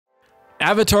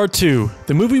Avatar 2,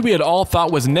 the movie we had all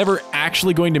thought was never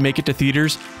actually going to make it to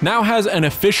theaters, now has an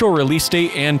official release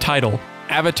date and title,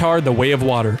 Avatar: The Way of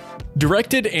Water.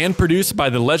 Directed and produced by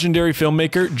the legendary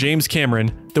filmmaker James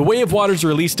Cameron, The Way of Water's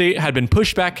release date had been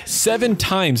pushed back 7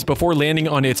 times before landing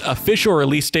on its official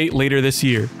release date later this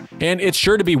year. And it's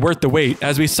sure to be worth the wait,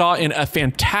 as we saw in a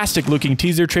fantastic looking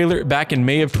teaser trailer back in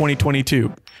May of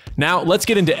 2022. Now, let's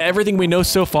get into everything we know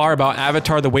so far about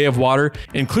Avatar: The Way of Water,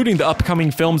 including the upcoming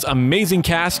film's amazing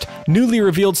cast, newly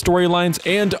revealed storylines,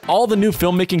 and all the new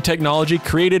filmmaking technology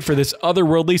created for this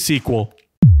otherworldly sequel.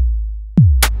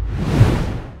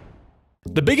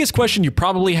 The biggest question you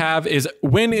probably have is,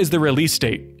 when is the release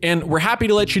date? And we're happy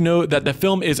to let you know that the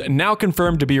film is now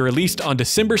confirmed to be released on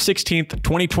December 16th,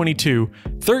 2022,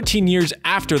 13 years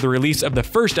after the release of the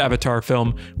first Avatar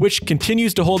film, which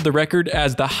continues to hold the record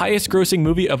as the highest grossing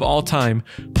movie of all time,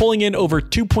 pulling in over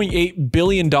 $2.8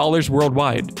 billion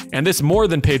worldwide. And this more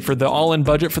than paid for the all-in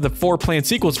budget for the 4 planned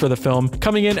sequels for the film,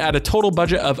 coming in at a total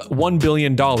budget of $1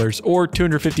 billion, or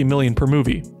 $250 million per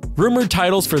movie. Rumored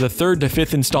titles for the 3rd to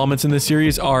 5th installments in the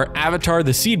series are Avatar: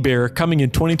 The Seedbearer coming in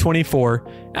 2024,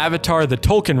 Avatar: The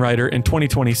Tolkien Rider in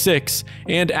 2026,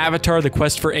 and Avatar: The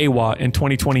Quest for Awa in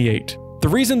 2028. The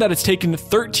reason that it's taken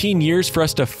 13 years for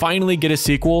us to finally get a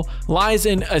sequel lies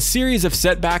in a series of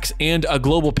setbacks and a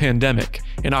global pandemic.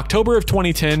 In October of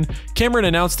 2010, Cameron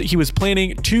announced that he was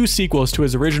planning 2 sequels to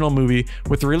his original movie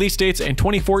with release dates in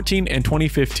 2014 and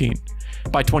 2015.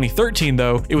 By 2013,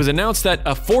 though, it was announced that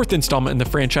a 4th installment in the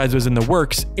franchise was in the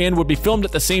works and would be filmed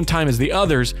at the same time as the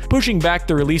others, pushing back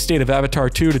the release date of Avatar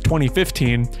 2 to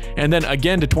 2015, and then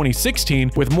again to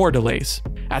 2016 with more delays.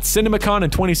 At CinemaCon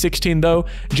in 2016, though,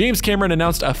 James Cameron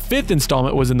announced a 5th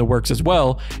installment was in the works as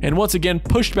well, and once again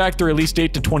pushed back the release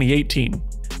date to 2018.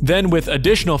 Then, with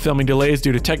additional filming delays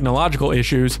due to technological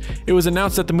issues, it was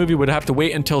announced that the movie would have to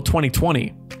wait until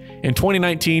 2020. In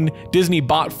 2019, Disney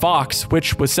bought Fox,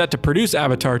 which was set to produce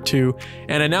Avatar 2,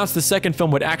 and announced the 2nd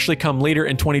film would actually come later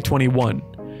in 2021.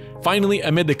 Finally,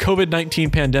 amid the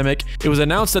COVID-19 pandemic, it was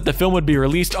announced that the film would be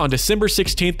released on December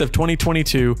 16th of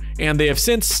 2022, and they have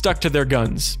since stuck to their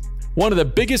guns. One of the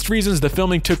biggest reasons the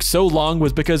filming took so long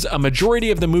was because a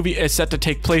majority of the movie is set to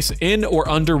take place in or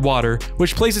underwater,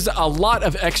 which places a lot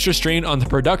of extra strain on the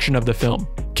production of the film.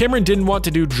 Cameron didn't want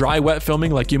to do dry-wet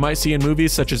filming like you might see in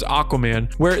movies such as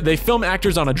Aquaman, where they film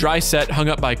actors on a dry set hung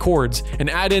up by cords and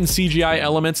add in CGI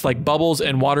elements like bubbles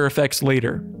and water effects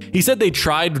later. He said they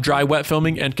tried dry-wet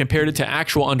filming and compared it to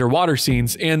actual underwater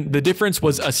scenes, and the difference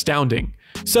was astounding.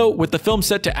 So, with the film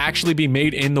set to actually be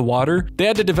made in the water, they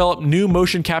had to develop new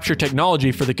motion capture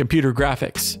technology for the computer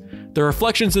graphics. The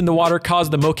reflections in the water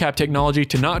caused the mocap technology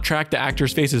to not track the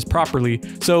actors' faces properly,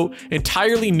 so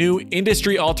entirely new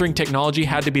industry-altering technology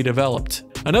had to be developed.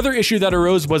 Another issue that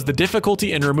arose was the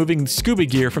difficulty in removing scuba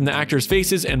gear from the actors'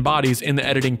 faces and bodies in the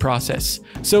editing process.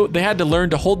 So they had to learn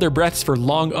to hold their breaths for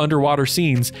long underwater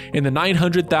scenes in the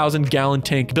 900,000-gallon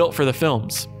tank built for the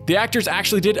films. The actors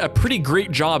actually did a pretty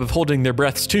great job of holding their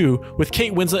breaths too, with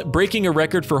Kate Winslet breaking a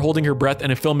record for holding her breath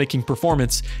in a filmmaking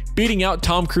performance, beating out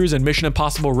Tom Cruise in Mission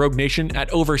Impossible: Rogue Nation at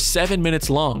over 7 minutes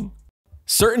long.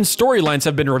 Certain storylines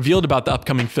have been revealed about the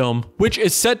upcoming film, which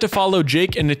is set to follow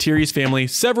Jake and Neytiri's family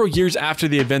several years after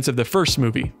the events of the first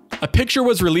movie. A picture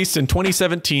was released in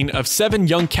 2017 of 7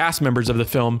 young cast members of the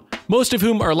film, most of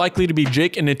whom are likely to be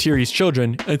Jake and Neytiri's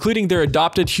children, including their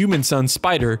adopted human son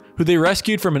Spider, who they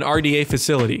rescued from an RDA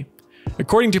facility.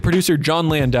 According to producer John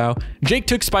Landau, Jake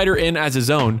took Spider in as his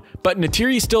own, but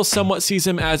Neytiri still somewhat sees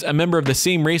him as a member of the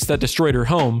same race that destroyed her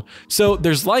home, so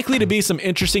there's likely to be some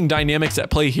interesting dynamics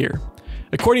at play here.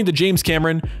 According to James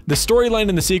Cameron, the storyline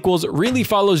in the sequels really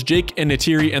follows Jake and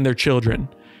Neytiri and their children.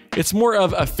 It's more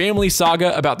of a family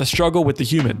saga about the struggle with the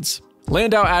humans.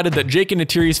 Landau added that Jake and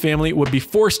Neytiri's family would be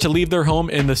forced to leave their home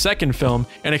in the 2nd film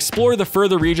and explore the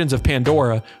further regions of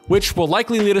Pandora, which will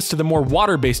likely lead us to the more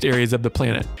water-based areas of the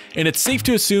planet. And it's safe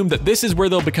to assume that this is where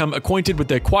they'll become acquainted with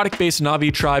the aquatic-based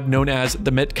Na'vi tribe known as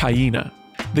the Metkayina.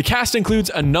 The cast includes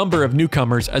a number of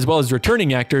newcomers as well as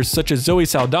returning actors such as Zoe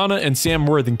Saldana and Sam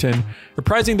Worthington,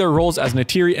 reprising their roles as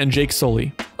Neytiri and Jake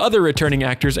Sully. Other returning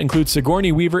actors include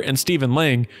Sigourney Weaver and Stephen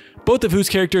Lang, both of whose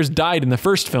characters died in the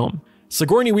first film.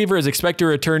 Sigourney Weaver is expected to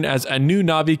return as a new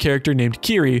Na'vi character named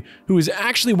Kiri, who is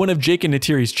actually one of Jake and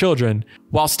Neytiri's children,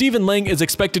 while Stephen Lang is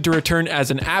expected to return as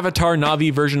an Avatar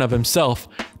Na'vi version of himself,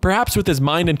 perhaps with his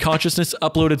mind and consciousness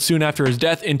uploaded soon after his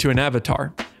death into an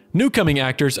avatar. Newcoming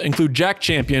actors include Jack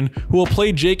Champion, who will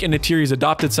play Jake and Neytiri's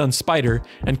adopted son Spider,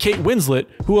 and Kate Winslet,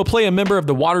 who will play a member of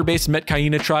the water-based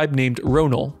Metkayina tribe named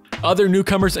Ronal. Other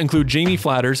newcomers include Jamie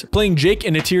Flatters, playing Jake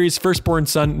and Neytiri's firstborn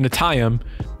son Natayam,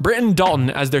 Britton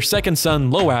Dalton as their second son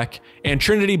Loak, and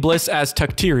Trinity Bliss as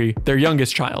Ney'tiri, their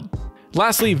youngest child.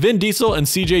 Lastly, Vin Diesel and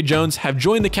CJ Jones have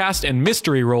joined the cast in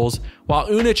mystery roles, while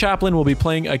Una Chaplin will be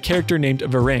playing a character named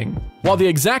Varang. While the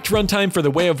exact runtime for The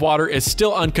Way of Water is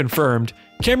still unconfirmed,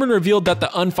 Cameron revealed that the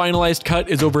unfinalized cut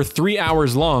is over 3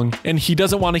 hours long, and he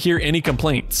doesn't want to hear any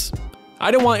complaints.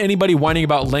 "I don't want anybody whining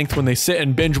about length when they sit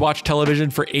and binge watch television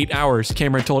for 8 hours,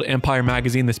 Cameron told Empire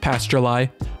magazine this past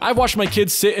July. "I've watched my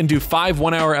kids sit and do 5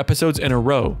 one-hour episodes in a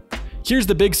row. Here's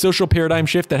the big social paradigm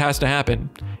shift that has to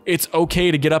happen. It's okay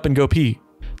to get up and go pee."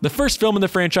 The first film in the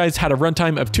franchise had a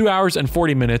runtime of 2 hours and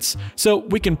 40 minutes, so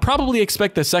we can probably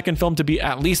expect the second film to be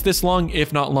at least this long,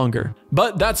 if not longer.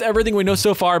 But that's everything we know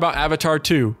so far about Avatar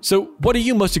 2, so what are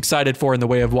you most excited for in The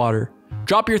Way of Water?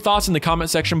 Drop your thoughts in the comment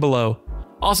section below.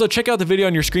 Also, check out the video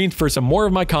on your screen for some more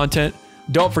of my content.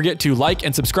 Don't forget to like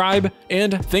and subscribe,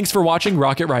 and thanks for watching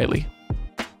Rocket Riley.